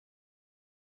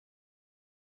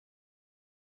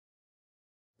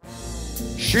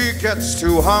She gets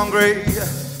too hungry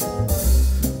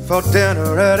for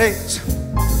dinner at 8.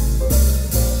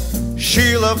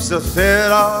 She loves the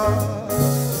theater,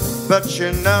 but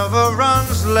she never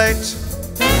runs late.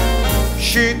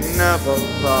 She'd never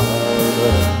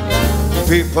bother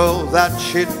people that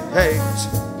she'd hate.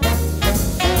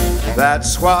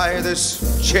 That's why this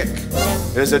chick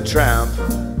is a tramp.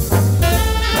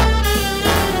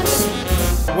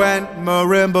 When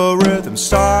marimba rhythms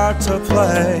start to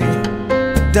play,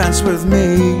 dance with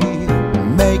me,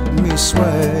 make me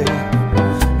sway.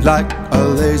 Like a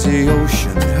lazy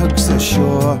ocean hugs the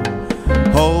shore,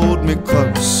 hold me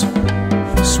close,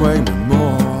 sway me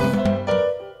more.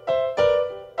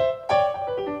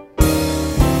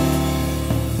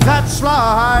 That's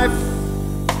life.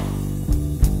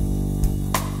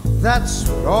 That's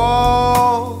what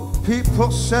all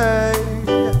people say.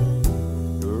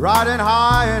 Riding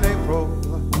high in April,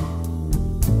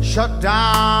 shut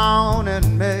down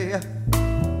in May.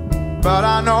 But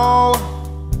I know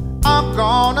I'm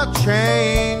gonna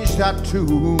change that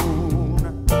tune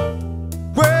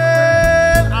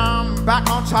when I'm back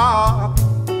on top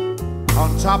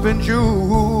in June.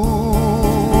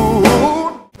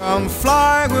 Come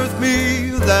fly with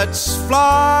me, let's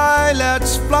fly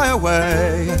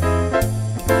away.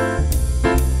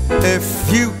 If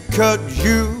you could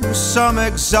use some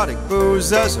exotic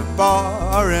booze, there's a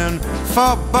bar in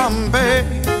for Bombay.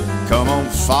 Come on,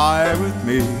 fly with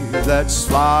me, let's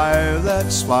fly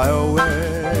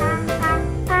away.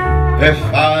 If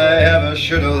I ever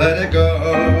should have let it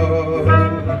go,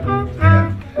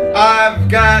 I've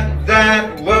got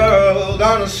that world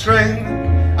on a string.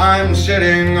 I'm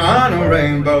sitting on a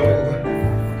rainbow,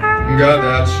 got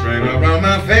that string around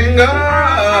my finger.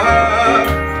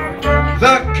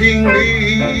 Lucky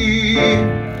me,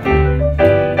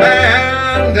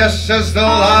 and this is the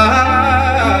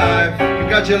life.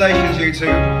 Congratulations, you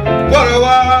two. What a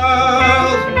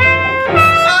world.